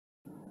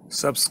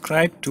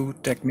Subscribe to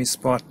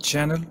TechMeSpot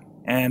channel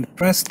and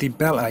press the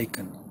bell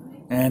icon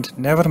and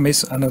never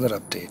miss another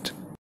update.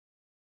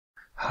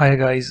 Hi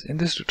guys, in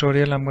this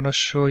tutorial I'm going to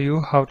show you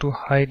how to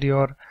hide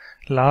your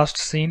last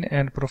seen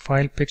and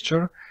profile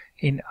picture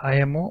in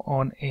IMO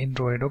on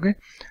Android. Okay,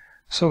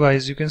 so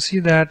guys, you can see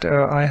that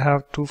I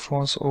have two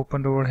phones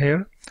opened over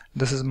here.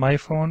 This is my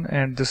phone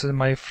and this is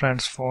my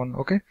friend's phone.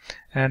 Okay,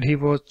 and he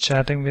was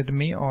chatting with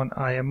me on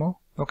IMO.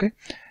 Okay,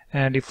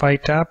 and if I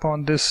tap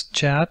on this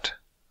chat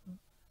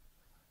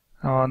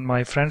on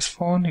my friend's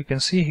phone, you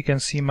can see he can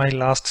see my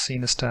last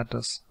seen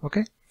status.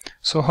 Okay,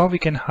 so how we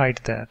can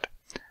hide that?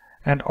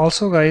 And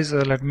also guys,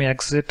 let me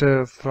exit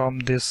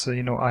from this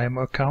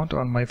IMO account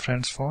on my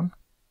friend's phone,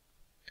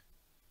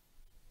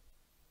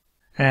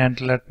 and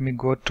let me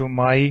go to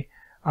my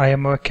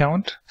IMO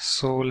account.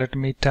 So let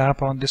me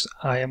tap on this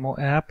IMO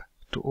app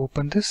to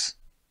open this.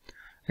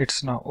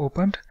 It's now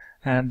opened,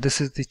 and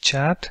this is the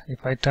chat.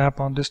 If I tap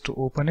on this to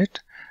open it,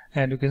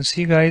 and you can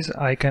see guys,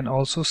 I can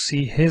also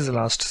see his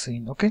last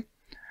seen. Okay,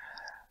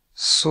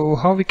 so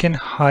how we can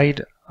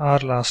hide our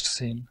last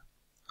seen?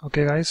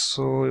 Okay guys,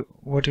 so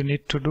what you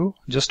need to do,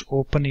 just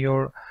open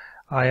your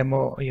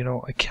IMO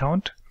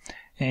account,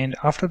 and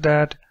after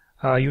that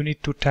you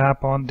need to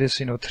tap on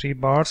this three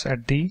bars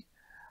at the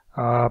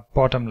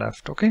bottom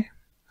left. Okay,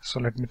 so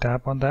let me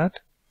tap on that,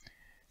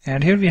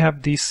 and here we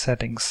have these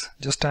settings.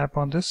 Just tap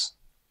on this,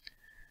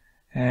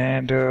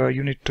 and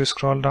you need to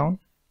scroll down,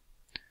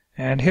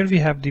 and here we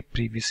have the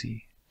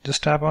privacy.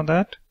 Just tap on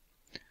that,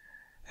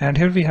 and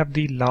here we have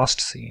the last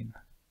seen.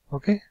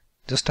 Okay,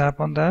 just tap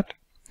on that,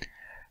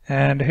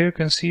 and here you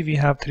can see we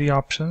have three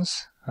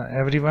options: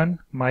 everyone,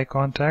 my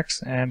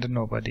contacts, and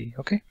nobody.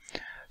 Okay,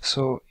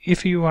 so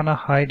if you wanna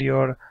hide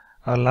your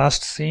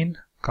last seen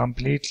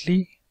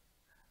completely,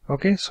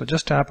 okay, so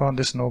just tap on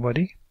this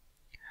nobody.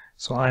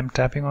 So I'm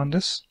tapping on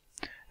this,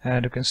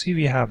 and you can see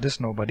we have this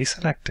nobody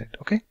selected.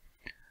 Okay,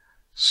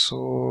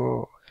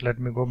 so let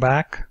me go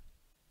back.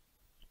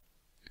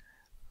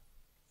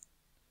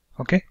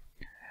 Okay,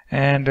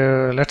 and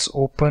let's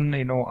open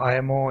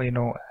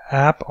IMO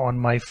app on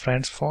my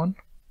friend's phone.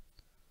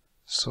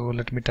 So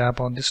let me tap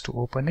on this to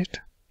open it,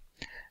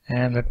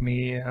 and let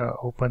me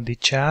open the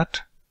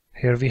chat.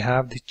 Here we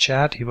have the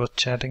chat. He was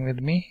chatting with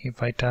me.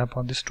 If I tap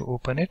on this to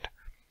open it,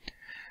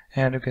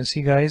 and you can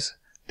see guys,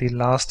 the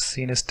last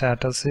seen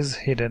status is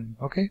hidden.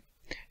 Okay,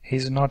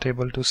 he's not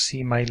able to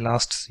see my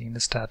last seen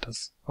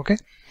status. Okay,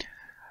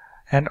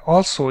 and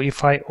also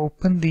if I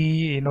open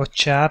the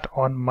chat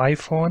on my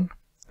phone,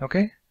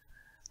 okay,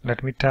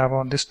 let me tap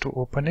on this to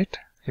open it,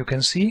 you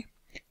can see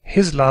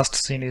his last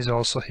seen is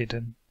also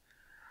hidden.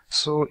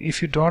 So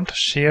if you don't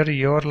share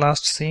your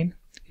last seen,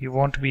 you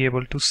won't be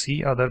able to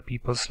see other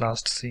people's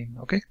last seen.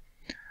 Okay,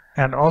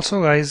 and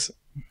also guys,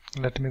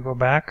 let me go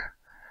back.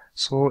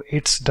 So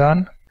it's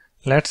done.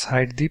 Let's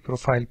hide the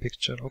profile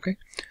picture. Okay,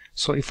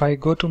 so if I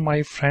go to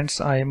my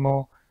friend's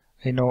IMO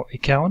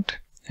account,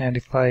 and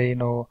if I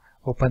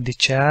open the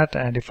chat,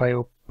 and if I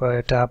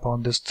tap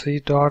on this three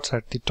dots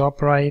at the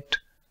top right,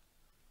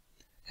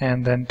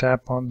 and then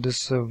tap on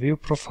this view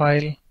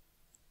profile,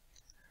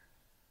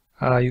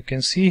 you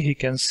can see he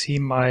can see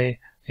my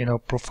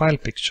profile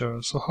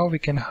picture. So how we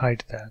can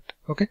hide that?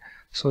 Okay,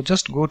 so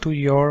just go to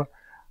your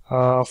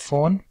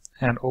phone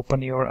and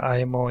open your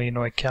IMO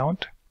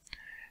account,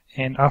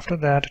 and after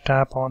that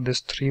tap on this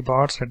three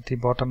bars at the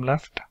bottom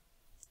left,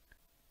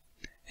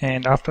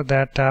 and after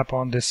that tap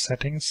on this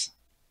settings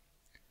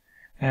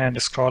and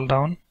scroll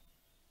down,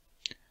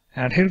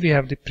 and here we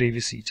have the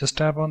privacy. Just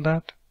tap on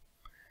that,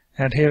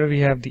 and here we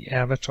have the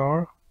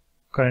avatar.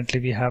 Currently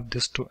we have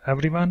this to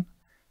everyone.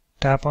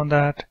 Tap on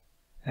that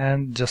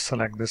and just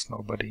select this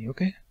nobody.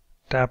 Okay,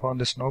 tap on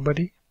this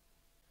nobody.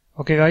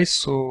 Okay guys,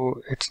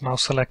 so it's now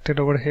selected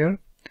over here,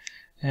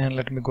 and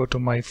let me go to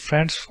my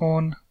friend's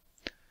phone.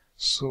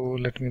 So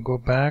let me go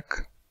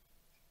back.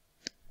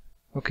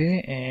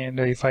 Okay, and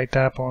if I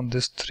tap on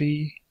this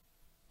three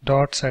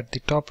dots at the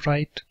top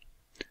right,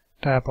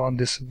 tap on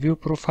this view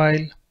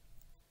profile,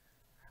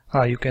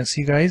 you can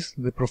see guys,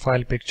 the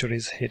profile picture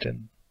is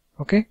hidden.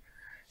 Okay,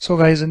 so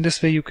guys, in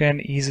this way you can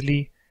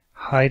easily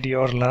hide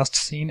your last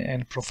seen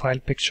and profile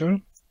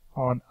picture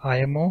on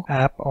IMO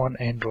app on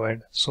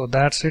Android. So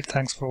that's it.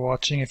 Thanks for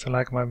watching. If you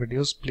like my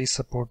videos, please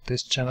support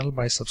this channel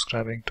by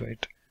subscribing to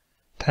it.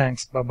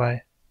 Thanks. Bye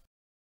bye.